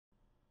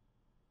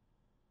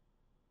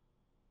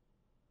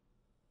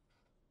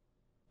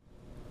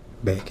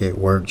Back at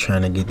work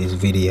trying to get this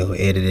video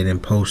edited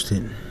and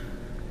posted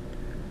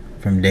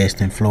from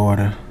Destin,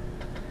 Florida.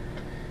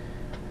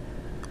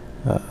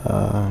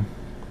 The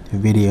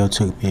video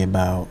took me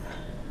about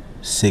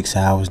 6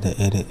 hours to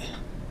edit.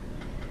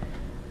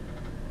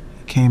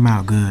 It came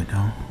out good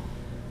though.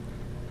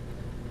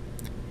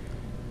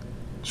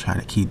 Try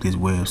to keep this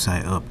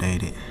website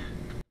updated.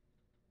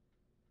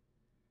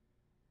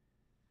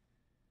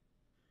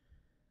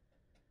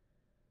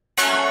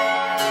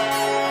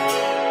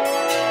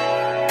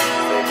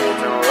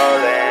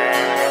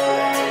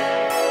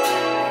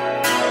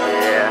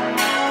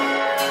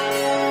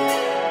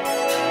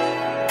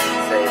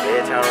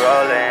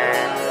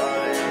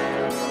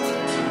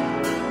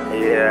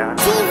 Yeah.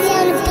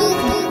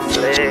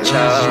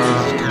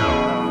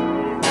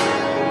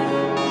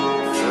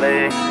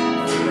 Slay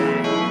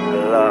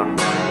low.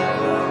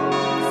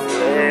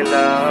 Slay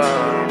low.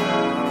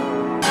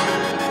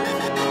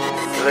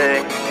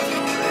 Slay.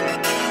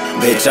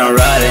 Bitch, I'm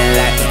rolling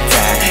like a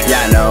tie.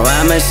 Y'all know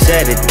I'ma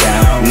shut it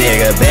down.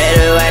 Nigga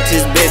better watch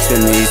his bitch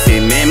when he see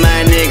me,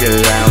 my nigga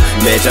round.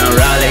 Bitch, I'm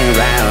rolling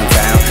round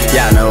town.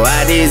 Y'all know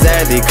I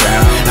deserve the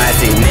crown. I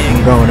see niggas.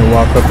 I'm going to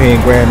walk up here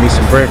and grab me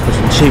some breakfast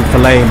from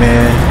Chick-fil-A,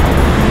 man.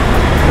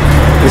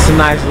 It's a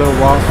nice little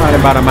walk, probably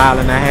about 1.5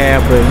 miles,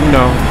 but you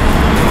know,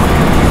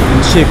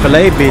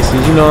 Chick-fil-A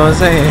bitches, you know what I'm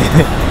saying?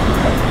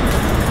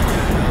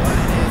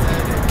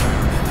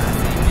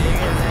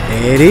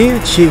 There it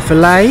is,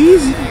 Chick-fil-A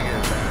easy.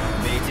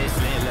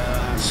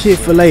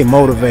 Chick-fil-A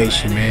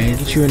motivation, man.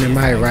 Get you in the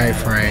right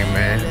frame,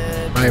 man.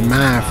 Right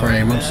mind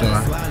frame, I'm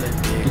sorry.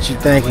 Get you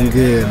thinking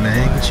good,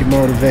 man. Get you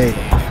motivated.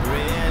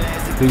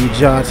 Do your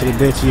job to the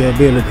best of your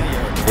ability.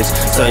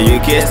 So you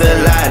kissed a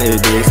lot of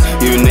dicks.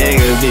 You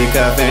niggas be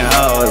cuffing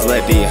hoes,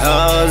 but these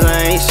hoes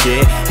ain't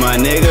shit. My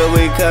nigga,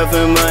 we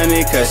cuffing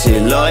money cause she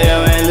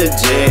loyal and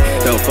legit.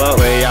 Don't fuck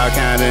with y'all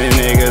kind of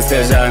niggas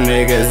cause y'all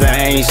niggas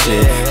ain't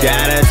shit.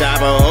 Gotta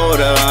chop a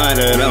holder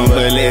under them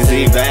bullets,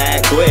 he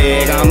back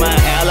quick. I'm a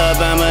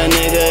Alabama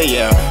nigga,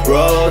 yeah,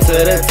 roll to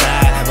the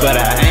top. But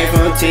I ain't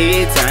from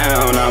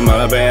T-Town, I'm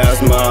a bad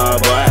small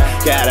boy.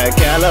 Got a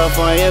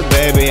California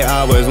baby,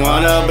 always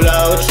wanna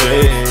blow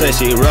tree. So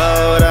she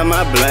rolled on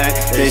my blunt,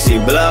 then she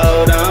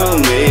blowed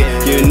on me.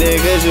 You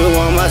niggas, you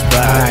want my spot.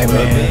 Alright,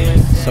 man.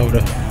 So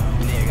the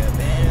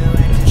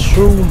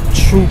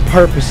true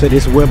purpose of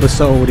this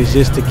webisode is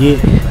just to get,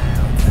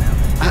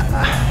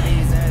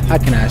 how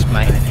can I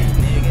explain it?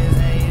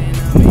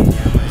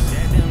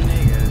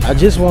 I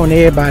just want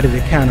everybody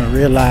to kind of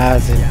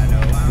realize and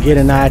get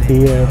an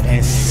idea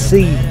and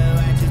see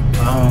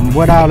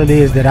what all it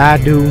is that I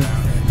do,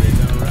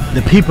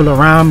 the people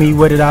around me,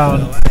 what all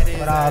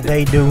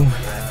they do.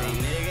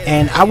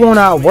 And I want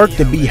our work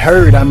to be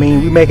heard. I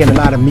mean, we making a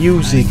lot of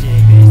music,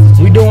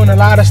 we doing a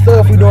lot of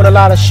stuff, we doing a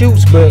lot of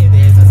shoots, but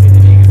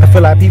I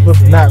feel like people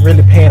not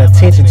really paying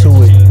attention to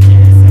it.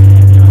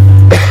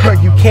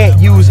 You can't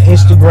use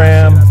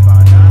Instagram,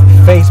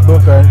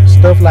 Facebook, or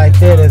stuff like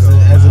that as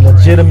a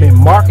legitimate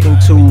marketing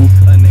tool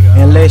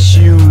unless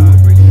you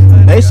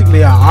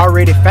basically are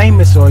already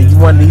famous, or you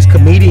one of these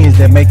comedians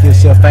that make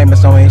yourself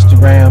famous on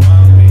Instagram.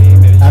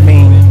 I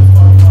mean,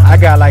 I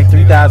got like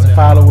 3,000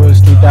 followers,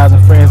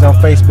 3,000 friends on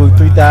Facebook,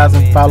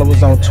 3,000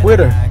 followers on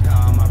Twitter.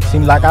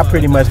 Seems like I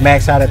pretty much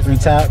maxed out at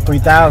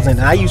 3,000.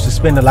 I used to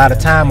spend a lot of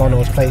time on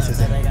those places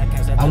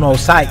and on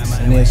those sites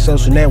and their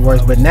social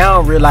networks, but now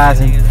I'm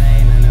realizing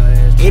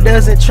it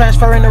doesn't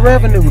transfer into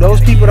revenue. Those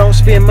people don't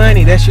spend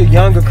money. That's your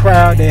younger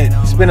crowd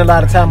that spend a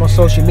lot of time on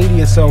social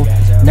media. So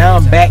now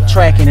I'm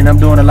backtracking and I'm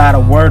doing a lot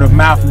of word of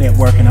mouth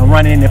networking. I'm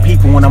running into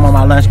people when I'm on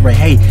my lunch break.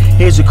 Hey,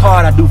 here's your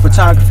card, I do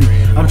photography.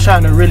 I'm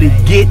trying to really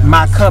get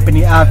my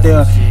company out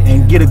there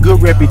and get a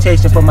good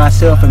reputation for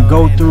myself and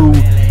go through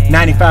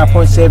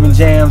 95.7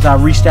 jams.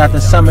 I reached out to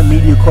Summit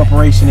Media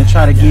Corporation and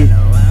try to get,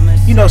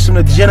 you know, some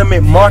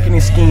legitimate marketing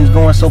schemes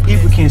going so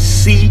people can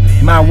see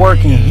my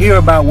work and hear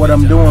about what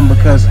I'm doing,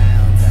 because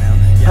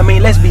I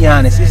mean, let's be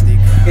honest,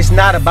 it's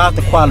not about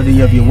the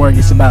quality of your work,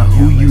 it's about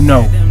who you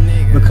know.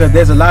 Because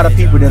there's a lot of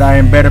people that are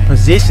in better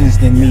positions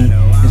than me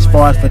as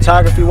far as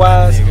photography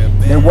wise.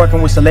 They're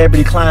working with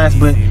celebrity clients,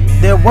 but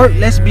their work,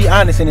 let's be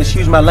honest and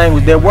excuse my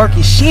language, their work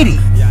is shitty.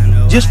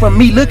 Just from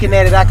me looking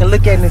at it, I can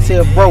look at it and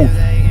say, bro,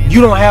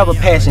 you don't have a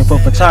passion for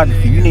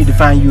photography. You need to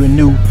find you a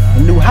new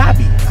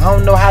hobby. I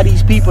don't know how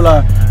these people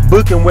are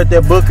booking what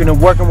they're booking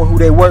and working with who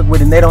they work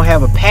with, and they don't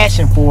have a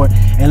passion for it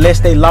unless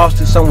they lost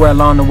it somewhere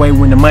along the way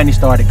when the money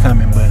started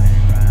coming. But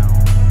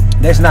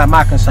that's not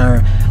my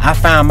concern. I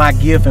found my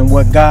gift and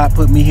what God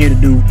put me here to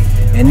do,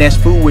 and that's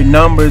food with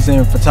numbers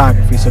and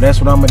photography. So that's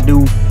what I'm gonna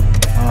do.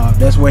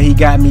 That's where he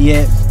got me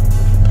at,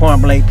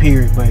 point blank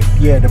period. But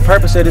yeah, the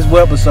purpose of this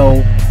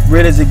webisode,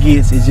 Real As It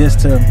Gets, is just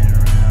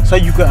so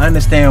you can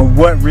understand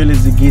what Real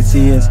As It Gets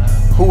is,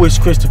 who is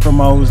Christopher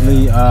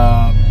Mosley,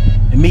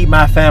 and meet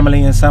my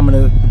family and some of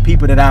the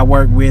people that I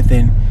work with.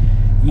 And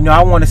you know,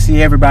 I want to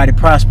see everybody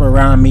prosper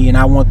around me, and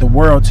I want the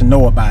world to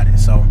know about it.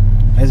 So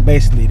that's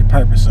basically the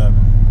purpose of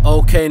it.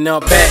 Okay, now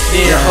back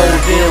then,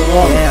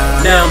 hold then,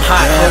 Now I'm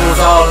hot hoes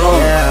all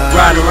on me.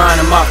 Riding around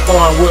in my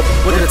foreign whip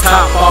with the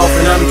top off,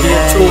 and I'm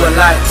getting to it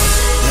like.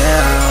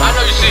 I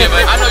know you see it,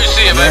 baby. I know you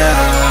see it, baby.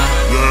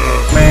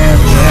 Man,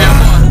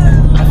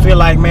 I feel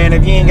like, man,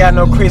 if you ain't got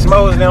no Chris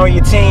Mosley on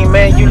your team,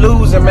 man, you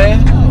losing,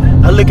 man.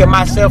 I look at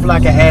myself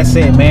like an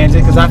asset, man,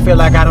 just because I feel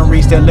like I don't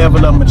reach that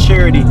level of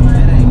maturity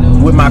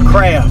with my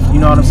craft. You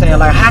know what I'm saying?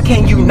 Like, how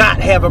can you not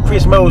have a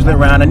Chris Mosley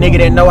around? A nigga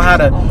that know how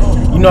to,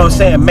 you know what I'm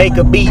saying, make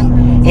a beat,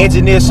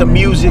 engineer some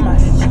music,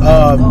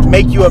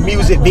 make you a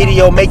music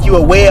video, make you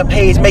a web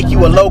page, make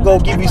you a logo,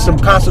 give you some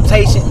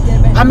consultation.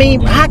 I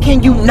mean, how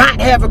can you not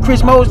have a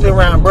Chris Mosley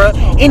around, bro?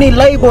 Any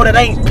label that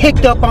ain't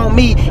picked up on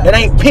me, that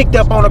ain't picked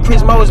up on a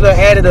Chris Mosley,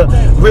 added a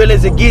Real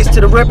As It Gets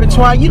to the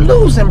repertoire, you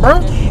losing, bro.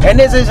 And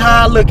this is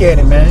how I look at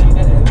it,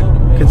 man.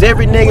 Cause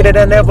every nigga that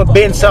done ever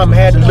been something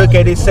had to look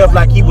at himself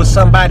like he was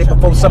somebody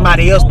before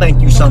somebody else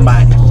think you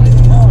somebody.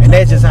 And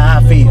that's just how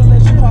I feel.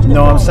 You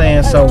know what I'm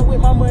saying? So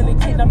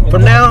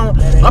from now on,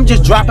 I'm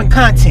just dropping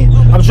content.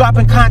 I'm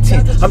dropping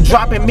content. I'm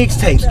dropping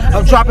mixtapes.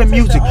 I'm dropping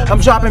music. I'm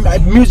dropping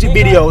music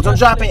videos. I'm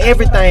dropping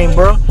everything,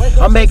 bro.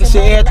 I'm making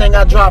sure everything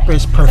I drop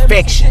is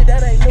perfection.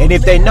 And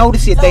if they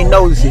notice it, they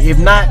notice it. If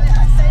not,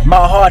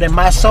 my heart and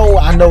my soul,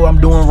 I know I'm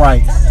doing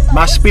right.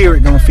 My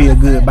spirit gonna feel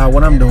good about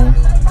what I'm doing,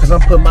 cause I'm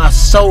putting my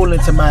soul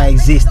into my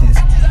existence.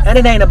 And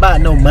it ain't about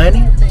no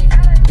money.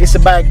 It's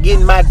about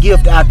getting my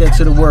gift out there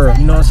to the world.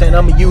 You know what I'm saying?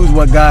 I'm gonna use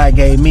what God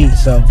gave me.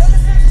 So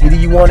either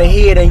you want to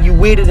hear it and you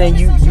with it and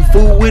you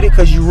fool with it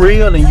cause you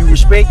real and you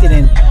respect it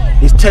and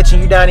it's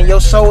touching you down in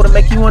your soul to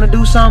make you want to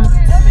do something,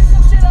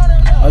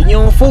 or you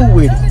don't fool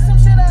with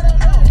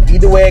it.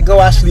 Either way it go,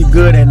 I sleep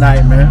good at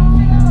night, man.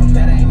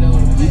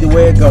 Either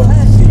way it go.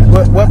 See,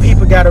 what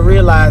people gotta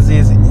realize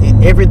is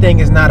everything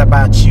is not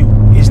about you.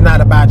 It's not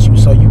about you.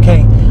 So you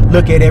can't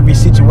look at every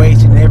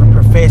situation and every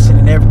profession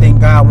and everything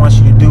God wants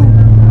you to do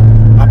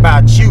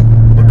about you,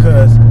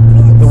 because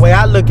the way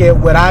I look at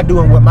what I do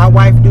and what my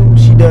wife do,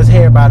 she does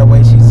hair, by the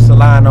way. She's a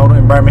salon owner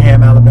in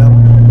Birmingham,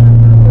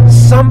 Alabama.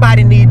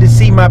 Somebody need to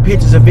see my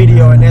pictures or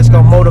video, and that's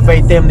gonna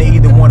motivate them to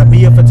either want to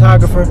be a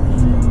photographer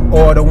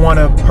or to want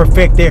to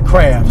perfect their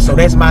craft. So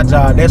that's my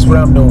job. That's what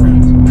I'm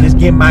doing. Just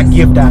getting my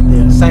gift out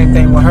there. Same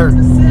thing with her.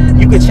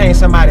 You could change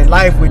somebody's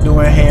life with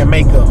doing hair and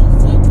makeup,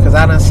 because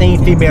I done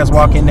seen females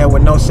walk in there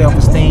with no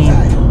self-esteem,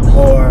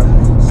 or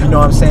you know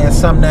what I'm saying,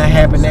 something that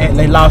happened,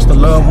 they lost a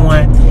loved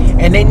one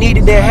and they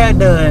needed their hair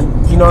done,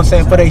 you know what I'm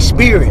saying, for their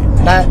spirit,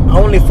 not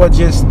only for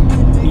just,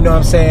 you know what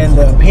I'm saying,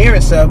 the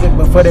appearance of it,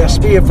 but for their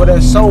spirit, for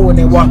their soul, when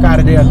they walk out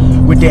of there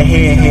with their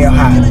head held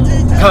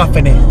high,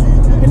 confident.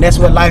 And that's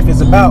what life is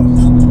about,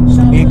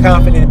 being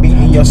confident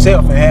in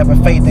yourself and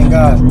having faith in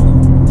God.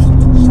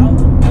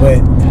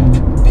 But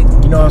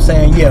you know what I'm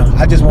saying, yeah,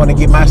 I just want to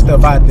get my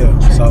stuff out there,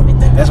 so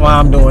that's why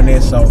I'm doing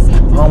this. So I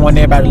don't want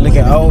everybody to look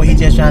at, oh, he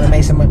just trying to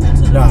make some money.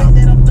 Nah,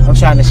 I'm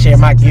trying to share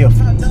my gift.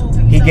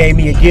 He gave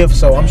me a gift,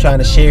 so I'm trying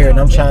to share it.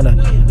 I'm trying to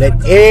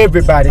let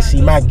everybody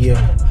see my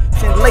gift.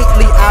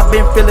 Lately I've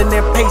been feeling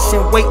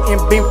impatient, waiting,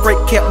 being freight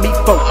kept me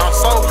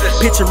focused.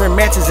 Picturing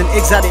matches and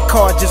exotic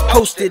cars just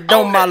posted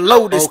on my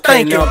Lotus.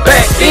 Okay, thinking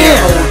back then,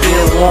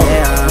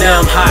 now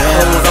I'm hot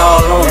hoes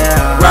all on me.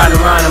 Riding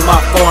around in my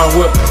foreign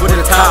whip with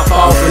the top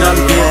off, and I'm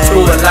getting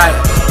to it like.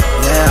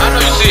 I know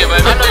you see it,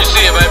 baby. I know you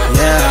see it, baby.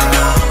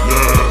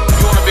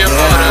 You wanna be a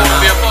part of it? Wanna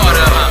be a part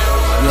of it?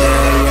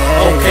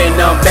 Okay,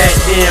 now back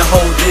then,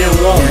 hoes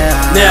didn't want me.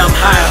 Now I'm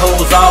high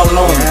hoes all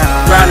on me.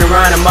 Riding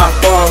around in my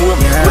foreign whip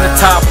with the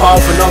top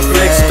off, and I'm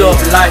flexed up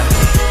like.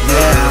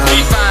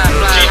 G5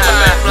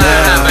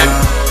 flying out, baby.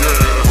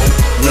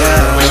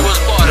 Wish you was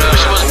a part of it.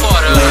 Wish you was a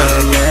part of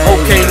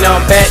it. Okay,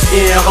 now back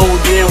then, hoes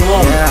didn't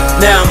want me.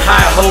 Now I'm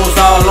high hoes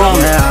all on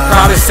me.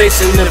 Private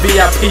section in the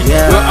VIP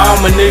with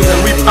all my niggas,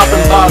 and we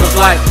popping bottles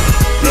like.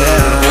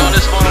 You on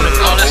this one?